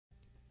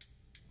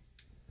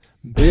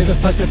Babe, if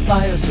I could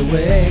fly us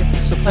away,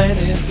 so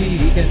planet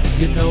vegan,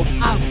 you know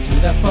I would do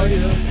that for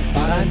you.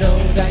 But I know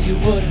that you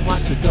wouldn't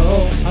want to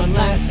go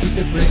unless you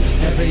could bring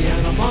every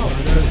animal on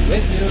Earth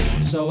with you.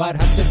 So I'd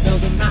have to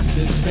build a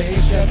massive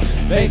spaceship,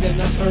 big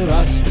enough for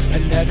us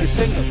and every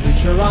single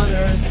creature on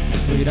Earth.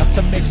 We'd have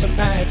to make some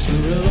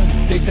extra room,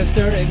 because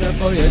during our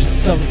voyage,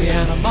 some of the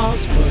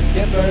animals would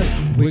give birth.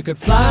 We could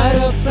fly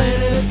to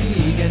planet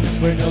vegan,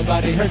 where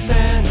nobody hurts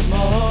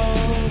animals.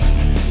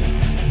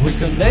 We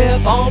could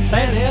live on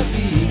planet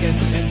vegan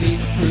and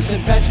eat fruits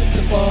and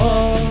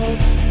vegetables.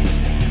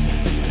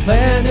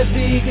 Planet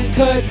vegan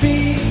could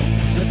be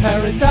the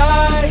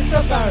paradise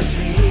of our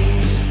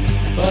dreams,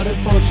 but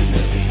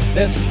unfortunately,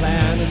 this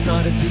plan is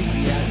not as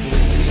easy as it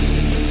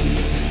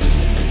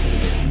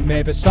seems.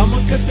 Maybe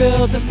someone could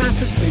build a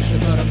massive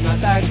spaceship, but I'm not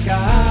that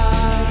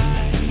guy.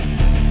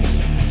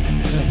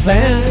 The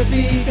planet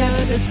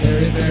vegan is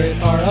very, very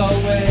far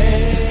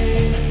away.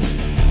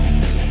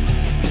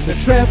 The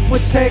trip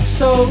would take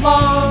so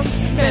long,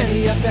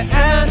 many of the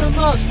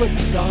animals would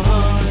be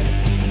gone.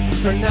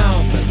 For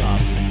now, my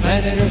love,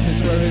 planet Earth is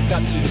where we've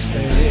got to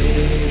stay.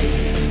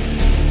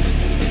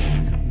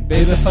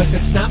 Babe, if I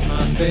could snap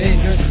my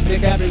fingers,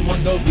 make everyone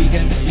go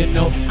vegan, you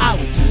know I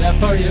would do that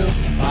for you.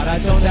 But I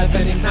don't have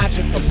any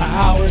magical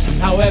powers,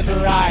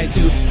 however I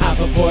do have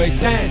a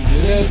voice and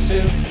you do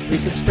too. We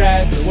can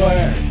spread the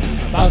word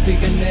about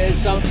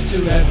veganism to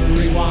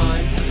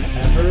everyone.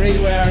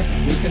 Everywhere,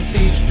 we can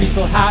teach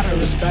people how to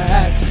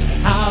respect,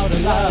 how to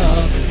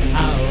love,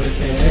 how to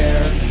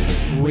care.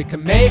 We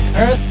can make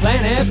Earth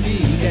planet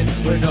vegan,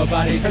 where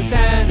nobody hurts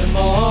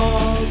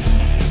animals.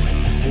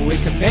 We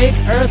can make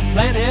Earth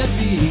planet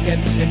vegan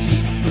and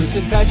eat fruits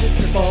and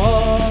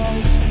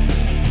vegetables.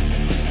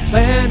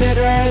 Planet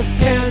Earth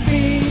can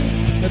be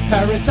the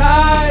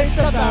paradise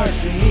of our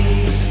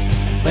dreams.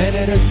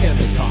 Planet Earth can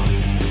become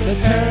the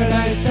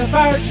paradise of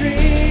our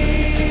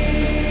dreams.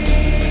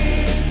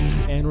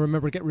 And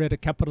remember, get rid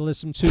of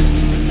capitalism too.